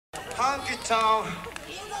Honky Tonk,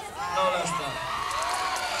 no less than.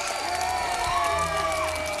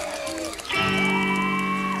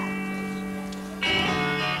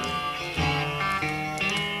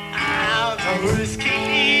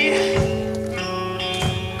 Whiskey,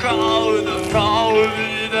 cold and cold.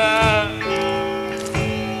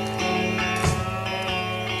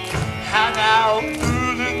花を売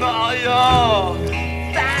るのよ、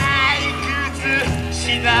退屈し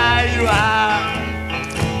ないわ。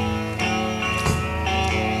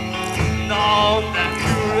飲んでく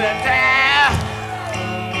れて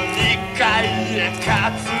2回へ担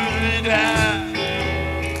いで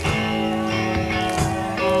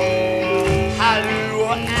春を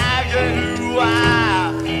あげるわ。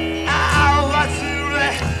忘れ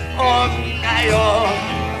女よ、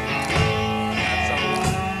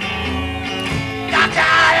だか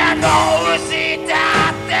らどうした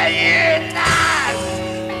って言うな。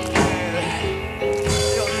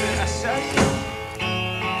寄ってらっしゃい、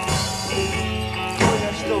親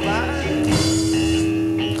一晩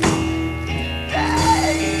退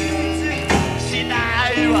屈しな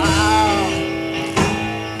いわ。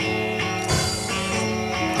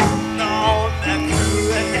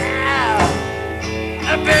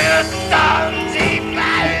ぶっ飛んじま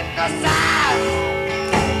うのさ。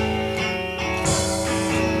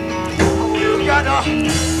You got no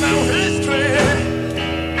history、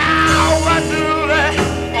 忘れ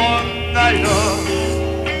女よ、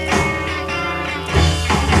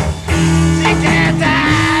しけた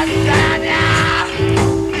んだにゃ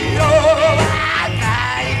用はな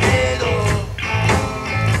いけど、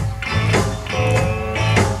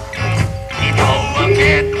糸を切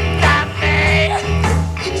ったね、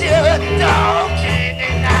ずっと気に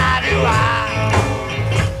なるわ。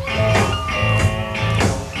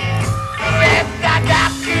上た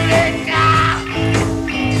隠れが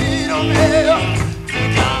色目を使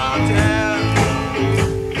って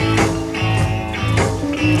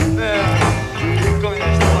ねえ、今夜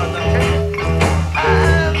一晩だけあ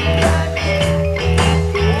んたに、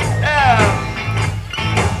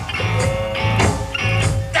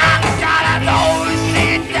だからどうし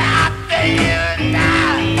たって言うんだ。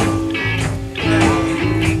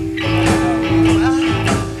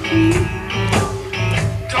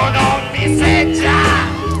じゃ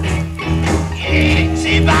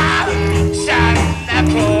一番シャンな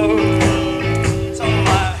子、その前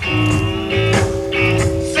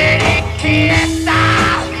擦り切れた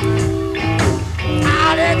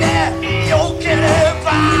あれでよければ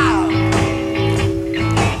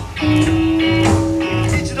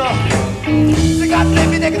一度使って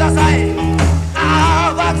みてください。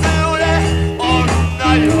忘れ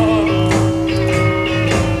女よ、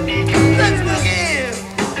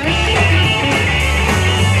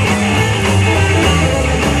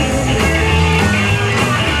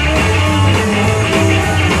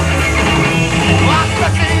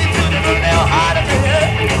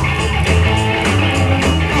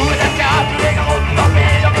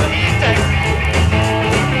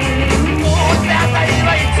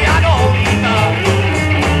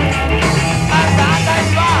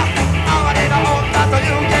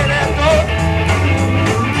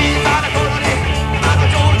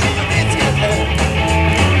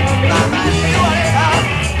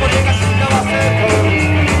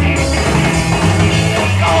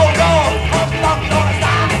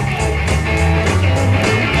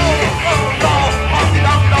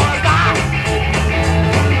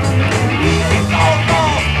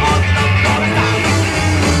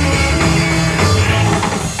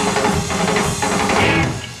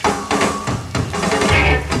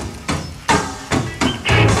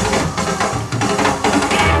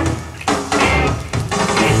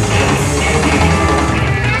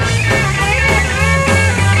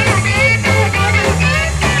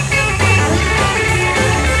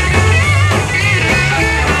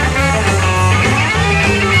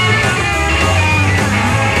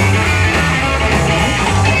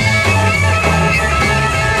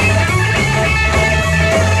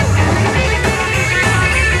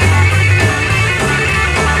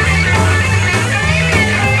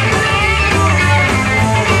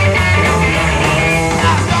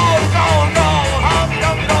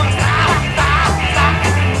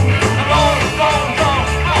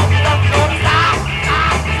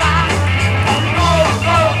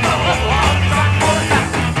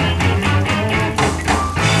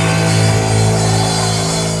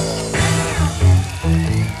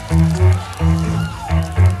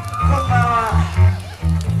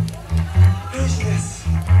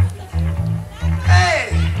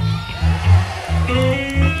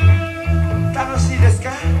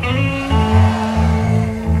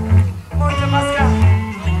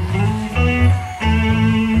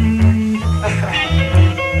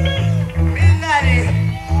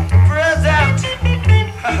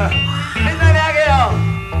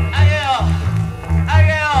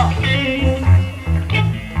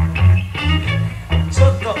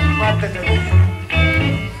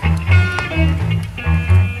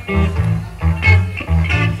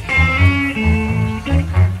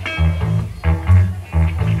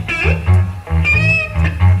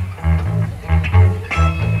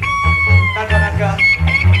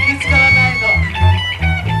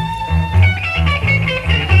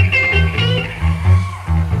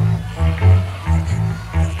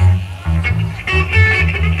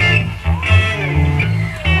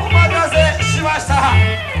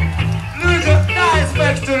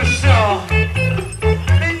できてるっしょ。み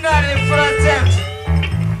んなにプレゼント。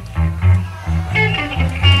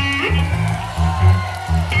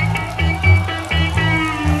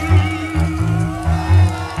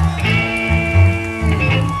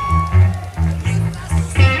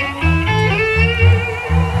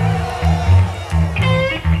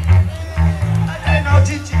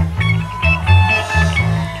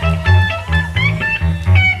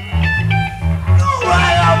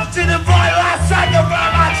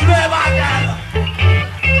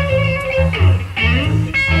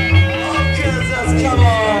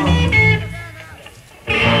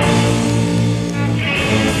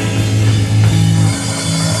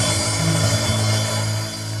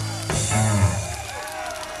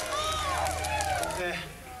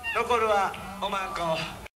残るはおまん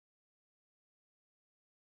こ。